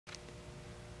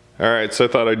Alright, so I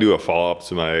thought I'd do a follow-up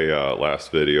to my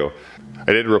last video.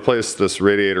 I did replace this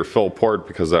radiator fill port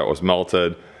because that was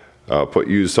melted. Put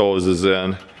used hoses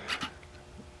in.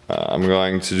 I'm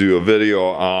going to do a video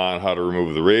on how to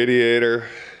remove the radiator.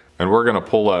 And we're going to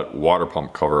pull that water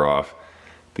pump cover off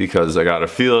because I got a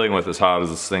feeling with as hot as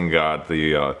this thing got,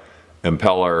 the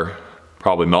impeller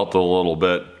probably melted a little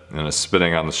bit and is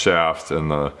spinning on the shaft and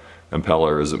the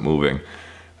impeller isn't moving.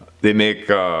 They make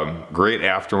great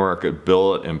aftermarket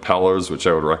billet impellers, which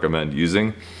I would recommend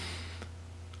using.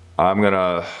 I'm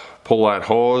gonna pull that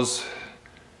hose,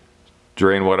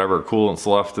 drain whatever coolant's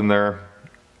left in there,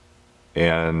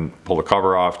 and pull the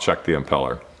cover off, check the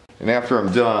impeller. And after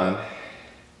I'm done,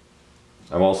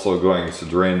 I'm also going to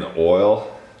drain the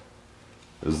oil.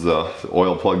 There's the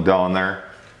oil plug down there,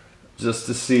 just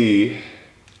to see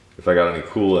if I got any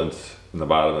coolant in the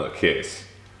bottom of the case.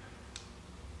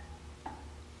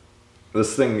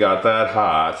 This thing got that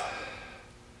hot,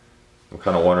 I'm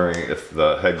kind of wondering if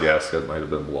the head gasket might have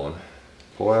been blown.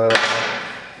 Pull that out.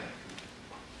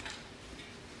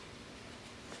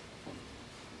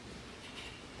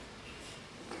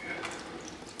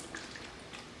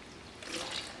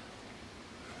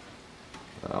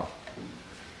 Wow.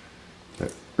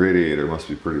 That radiator must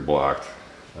be pretty blocked.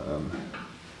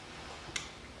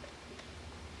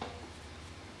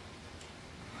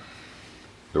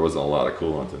 There wasn't a lot of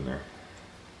coolant in there.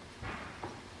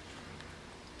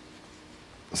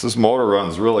 This motor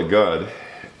runs really good,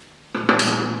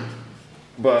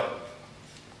 but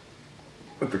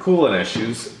with the coolant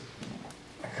issues,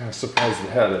 I'm kind of surprised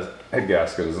the head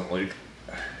gasket isn't leaked.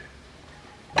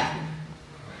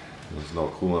 There's no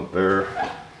coolant there.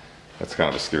 That's kind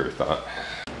of a scary thought.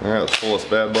 All right, let's pull this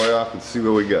bad boy off and see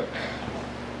what we get.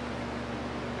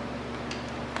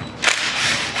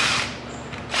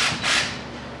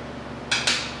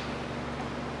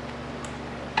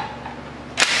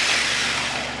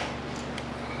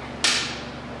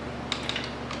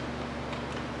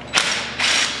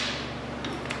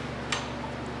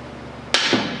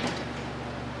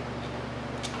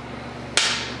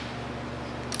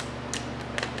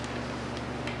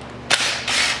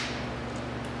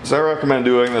 So I recommend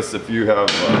doing this if you have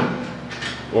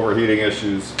overheating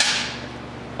issues.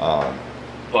 A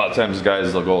lot of times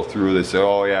guys will go through, they say,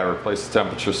 oh yeah, replace the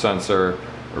temperature sensor,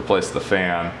 replace the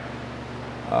fan.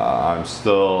 I'm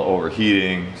still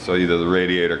overheating, so either the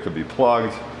radiator could be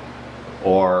plugged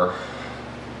or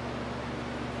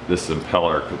this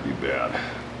impeller could be bad.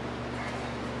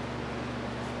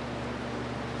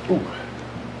 Ooh,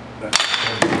 that's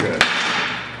good.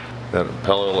 That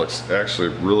impeller looks actually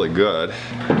really good.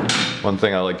 One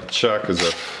thing I like to check is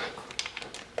if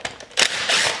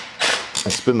I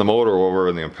spin the motor over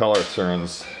and the impeller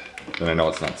turns, then I know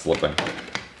it's not slipping.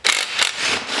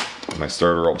 My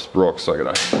starter rope's broke, so I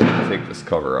gotta take this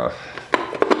cover off.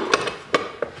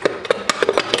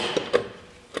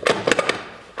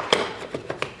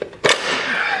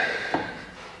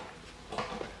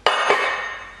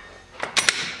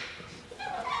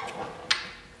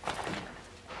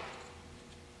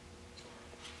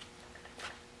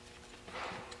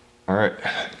 Alright,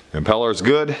 the impeller is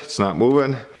good, it's not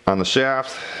moving on the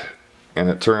shaft, and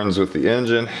it turns with the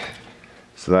engine,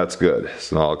 so that's good.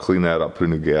 So now I'll clean that up, put a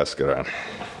new gasket on.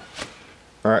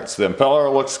 Alright, so the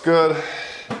impeller looks good.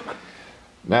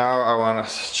 Now I want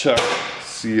to check,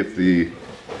 see if the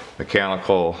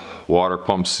mechanical water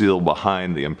pump seal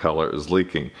behind the impeller is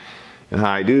leaking. And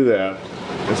how I do that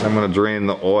is I'm going to drain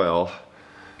the oil.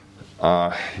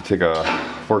 You take a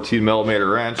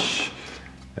 14mm wrench,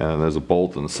 and there's a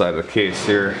bolt on the side of the case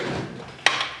here.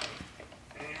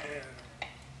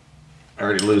 I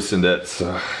already loosened it,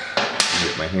 so I can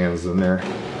get my hands in there.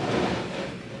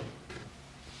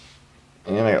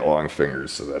 And I got long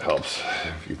fingers, so that helps.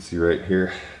 If you can see right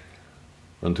here,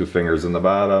 run 2 fingers in the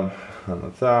bottom, on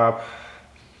the top.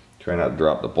 Try not to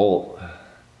drop the bolt.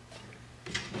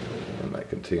 And my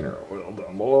container of oil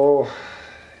down below.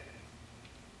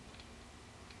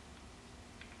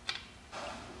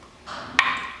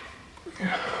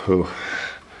 Ooh.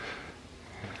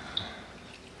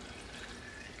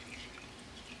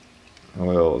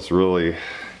 Oil is really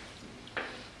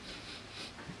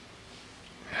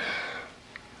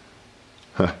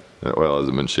that oil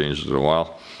hasn't been changed in a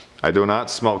while. I do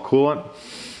not smell coolant,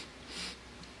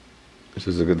 which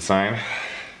is a good sign.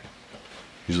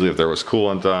 Usually if there was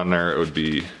coolant on there, it would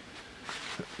be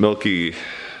milky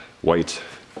white.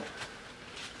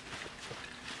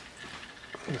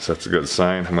 So that's a good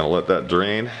sign. I'm going to let that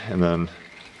drain, and then I'm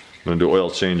going to do oil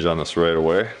change on this right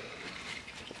away.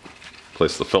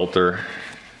 Place the filter.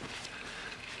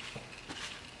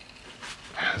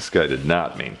 This guy did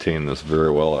not maintain this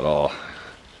very well at all.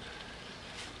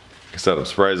 I said, I'm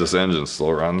surprised this engine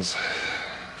still runs.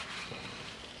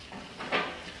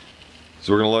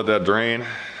 So we're gonna let that drain.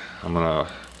 I'm gonna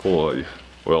pull the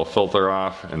oil filter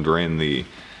off and drain the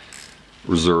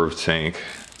reserve tank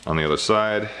on the other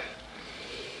side.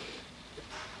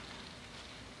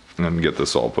 And then get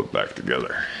this all put back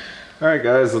together. All right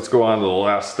guys, let's go on to the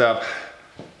last step.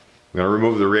 I'm gonna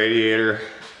remove the radiator,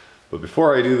 but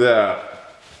before I do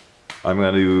that, I'm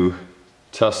gonna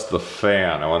test the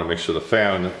fan. I wanna make sure the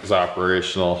fan is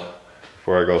operational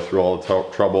before I go through all the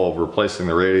trouble of replacing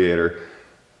the radiator,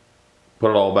 put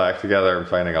it all back together and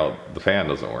finding out the fan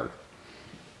doesn't work.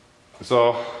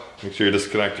 So, make sure you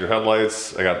disconnect your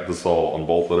headlights. I got this all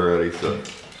unbolted already, so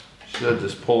should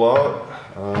just pull out.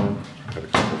 Got a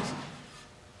couple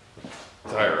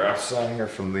tire wraps on here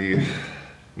from the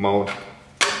mount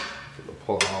for the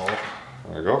pull out.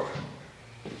 There we go.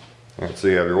 Alright, so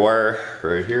you have your wire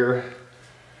right here.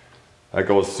 That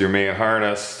goes to your main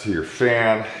harness, to your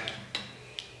fan.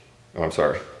 Oh, I'm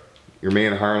sorry. Your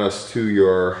main harness to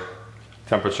your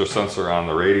temperature sensor on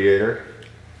the radiator.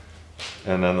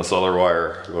 And then this other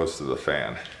wire goes to the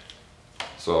fan.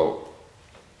 So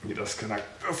you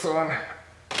disconnect this one.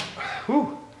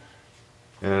 Whew.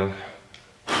 And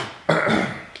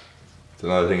so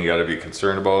another thing you got to be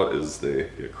concerned about is they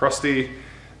get crusty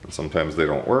and sometimes they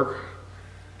don't work.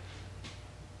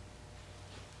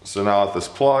 So now with this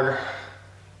plug,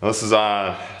 now this is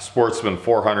on Sportsman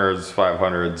 400s,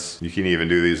 500s. You can even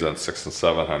do these on 6 and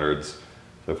 700s.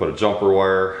 So I put a jumper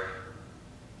wire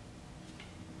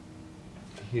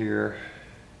here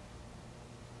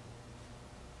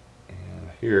and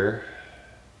here,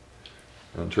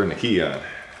 and turn the key on.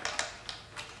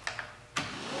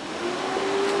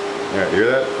 Alright, you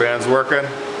hear that? Fan's working.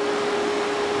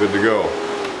 Good to go.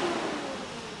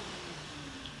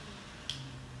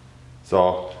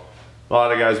 So, a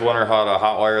lot of guys wonder how to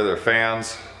hot wire their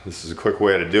fans. This is a quick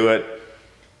way to do it.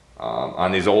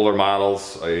 On these older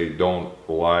models, I don't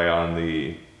rely on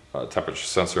the temperature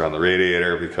sensor on the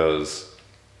radiator because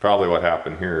probably what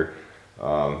happened here,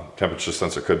 temperature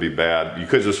sensor could be bad. You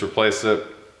could just replace it,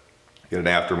 get an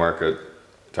aftermarket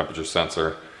temperature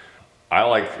sensor. I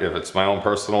like, if it's my own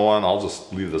personal one, I'll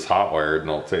just leave this hot wired and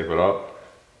I'll tape it up,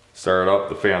 start it up,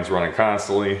 the fan's running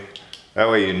constantly. That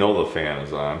way you know the fan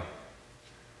is on.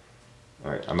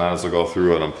 Alright, I might as well go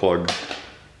through and unplug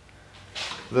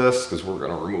this because we're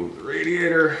going to remove the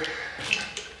radiator.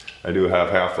 I do have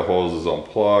half the hoses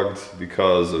unplugged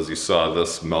because, as you saw,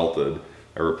 this melted.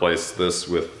 I replaced this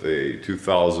with a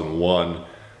 2001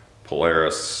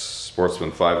 Polaris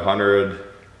Sportsman 500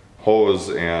 hose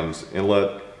and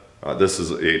inlet. This is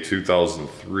a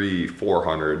 2003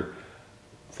 400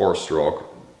 4-stroke.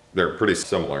 They're pretty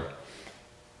similar.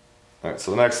 Alright,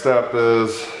 so the next step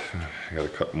is I gotta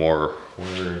cut more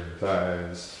wire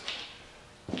ties.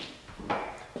 The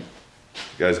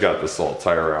guy's got this all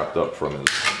tire wrapped up from his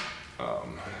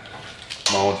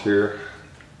mount here.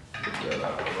 Get that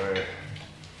out of the way.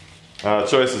 The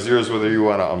choice is yours whether you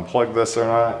want to unplug this or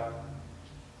not.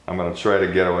 I'm going to try to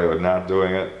get away with not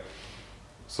doing it.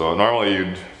 So normally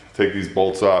you'd take these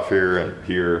bolts off here,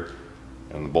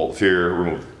 and the bolts here,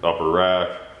 remove the upper rack,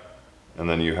 and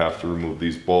then you have to remove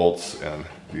these bolts, and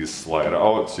these slide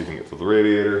out so you can get to the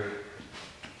radiator.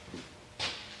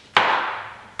 I'm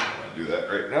going to do that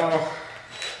right now.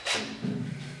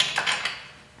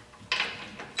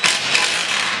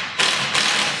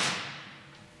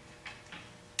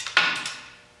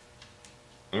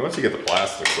 And once you get the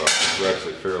plastics off, it's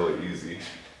actually fairly easy.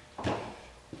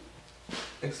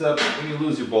 Except when you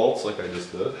lose your bolts, like I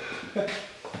just did. Okay,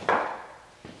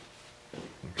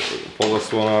 we can pull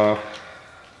this one off.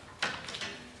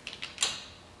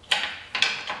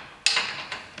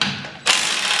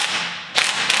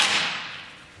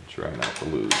 Try not to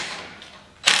lose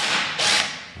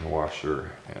the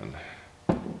washer and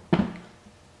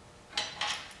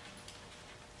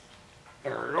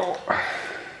there we go.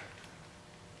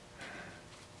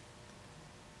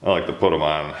 I like to put them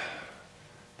on,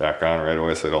 back on right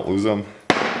away so I don't lose them.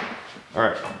 All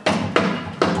right.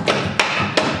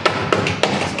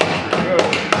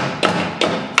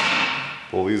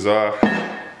 Pull these off.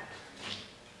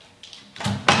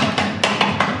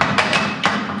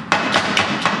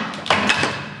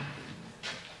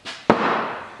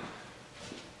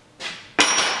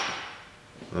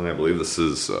 And I believe this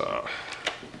is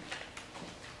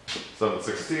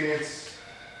 7/16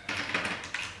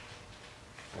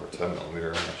 or 10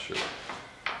 millimeter, I'm not sure.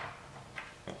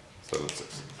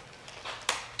 7/16.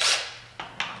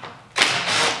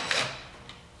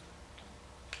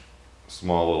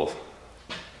 Small little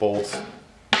bolts.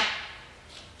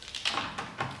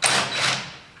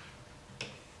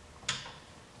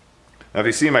 Now if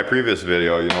you see my previous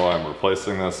video, you know I'm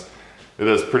replacing this. It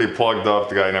is pretty plugged up.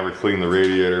 The guy never cleaned the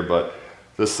radiator, but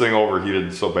this thing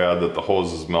overheated so bad that the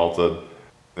hose is melted.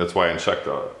 That's why I checked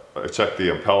the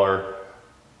impeller,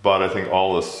 but I think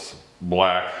all this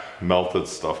black melted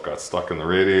stuff got stuck in the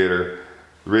radiator.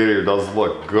 The radiator does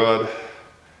look good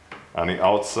on the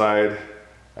outside.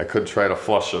 I could try to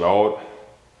flush it out,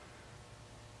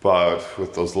 but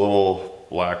with those little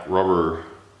black rubber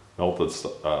melted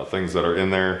things that are in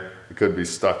there, it could be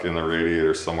stuck in the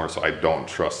radiator somewhere, so I don't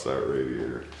trust that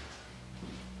radiator.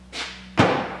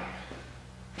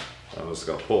 I'm just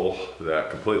gonna pull that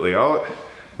completely out.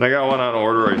 And I got one on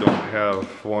order. I don't have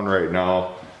one right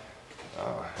now.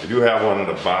 I do have one in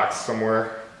a box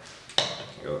somewhere.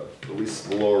 Release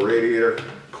the lower radiator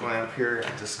clamp here,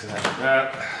 disconnect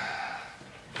that.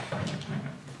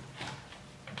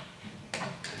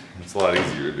 It's a lot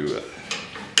easier to do with.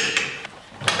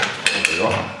 There we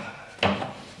go.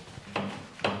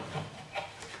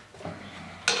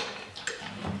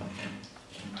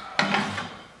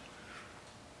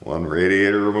 One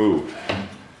radiator removed.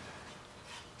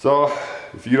 So,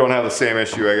 if you don't have the same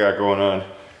issue I got going on,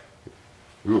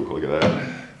 ooh, look at that.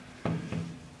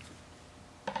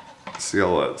 See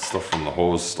all that stuff from the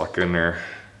hose stuck in there?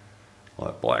 All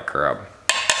that black crap.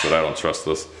 So I don't trust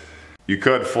this. You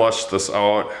could flush this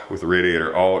out with the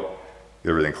radiator out, get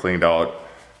everything cleaned out.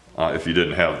 If you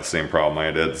didn't have the same problem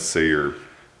I did, say your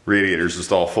radiator's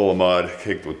just all full of mud,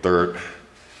 caked with dirt.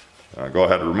 Go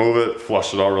ahead and remove it,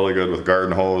 flush it out really good with a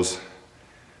garden hose.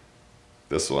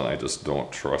 This one I just don't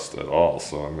trust at all,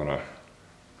 so I'm gonna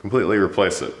completely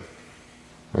replace it.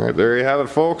 All right, there you have it,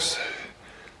 folks.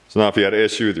 So now if you had an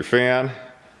issue with your fan,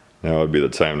 now would be the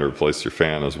time to replace your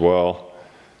fan as well.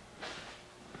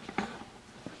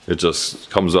 It just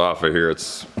comes off of here,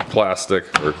 it's plastic,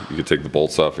 or you can take the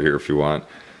bolts off of here if you want.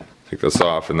 Take this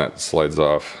off and that slides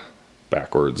off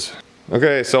backwards.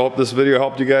 Okay, so I hope this video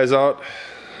helped you guys out.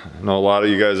 I know a lot of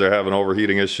you guys are having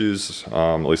overheating issues,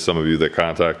 at least some of you that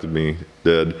contacted me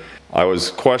did. I was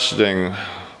questioning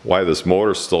why this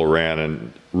motor still ran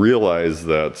and realized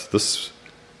that this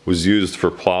was used for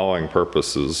plowing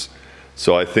purposes.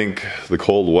 So I think the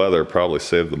cold weather probably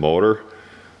saved the motor.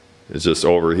 It just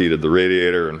overheated the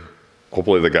radiator, and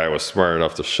hopefully the guy was smart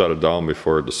enough to shut it down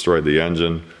before it destroyed the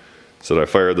engine. So I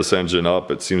fired this engine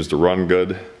up, it seems to run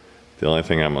good. The only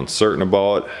thing I'm uncertain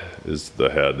about is the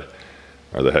head,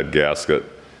 or the head gasket.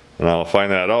 And I'll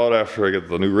find that out after I get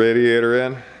the new radiator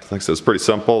in. Like I said, it's pretty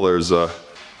simple. There's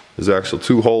actually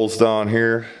two holes down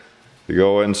here to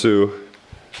go into,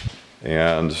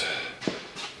 and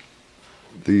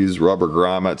these rubber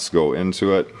grommets go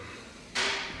into it.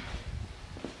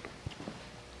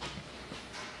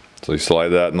 So you slide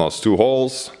that in those two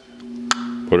holes,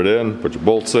 put it in, put your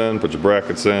bolts in, put your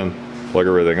brackets in, plug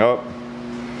everything up,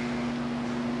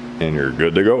 and you're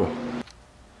good to go.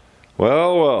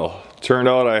 Well, turned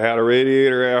out I had a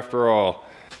radiator after all.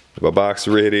 I have a box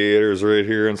of radiators right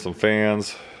here and some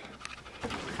fans.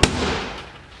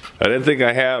 I didn't think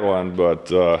I had one, but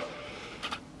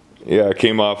yeah, it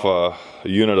came off a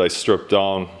unit I stripped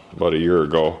down about a year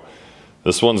ago.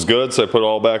 This one's good, so I put it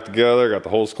all back together, got the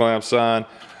hose clamps on.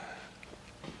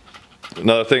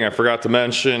 Another thing I forgot to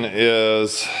mention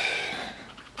is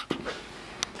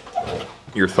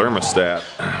your thermostat.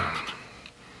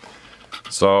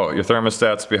 So your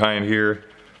thermostat's behind here.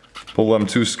 Pull them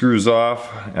two screws off.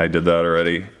 I did that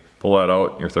already. Pull that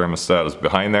out, your thermostat is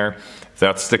behind there. If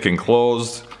that's sticking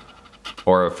closed,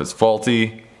 or if it's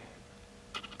faulty,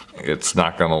 it's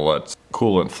not gonna let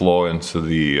coolant flow into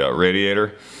the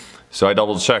radiator. So I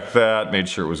double checked that, made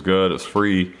sure it was good, it's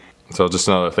free. So just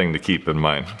another thing to keep in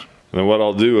mind. And then what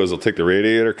I'll do is I'll take the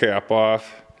radiator cap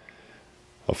off,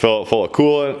 I'll fill it full of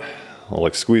coolant, I'll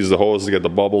like squeeze the hose to get the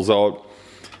bubbles out,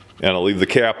 and I'll leave the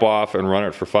cap off and run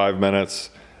it for 5 minutes.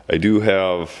 I do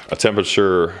have a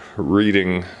temperature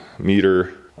reading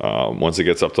meter. Once it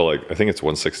gets up to like, I think it's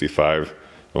 165,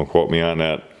 don't quote me on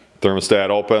that. Thermostat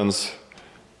opens,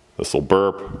 this will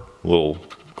burp, a little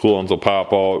coolant will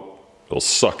pop out, it'll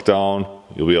suck down,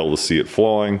 you'll be able to see it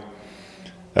flowing.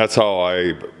 That's how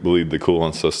I bleed the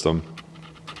coolant system.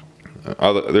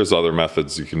 There's other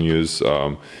methods you can use.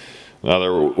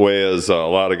 Another way is a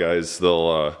lot of guys,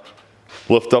 they'll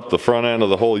lift up the front end of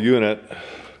the whole unit.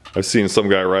 I've seen some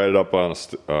guy ride it up on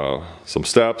some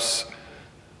steps,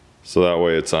 so that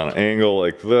way it's on an angle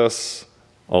like this.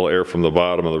 All air from the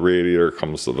bottom of the radiator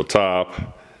comes to the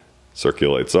top,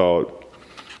 circulates out.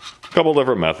 A couple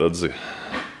different methods.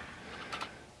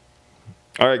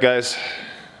 Alright guys,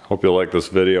 hope you like this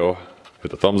video.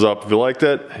 Hit the thumbs up if you liked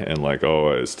it, and like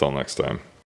always, till next time.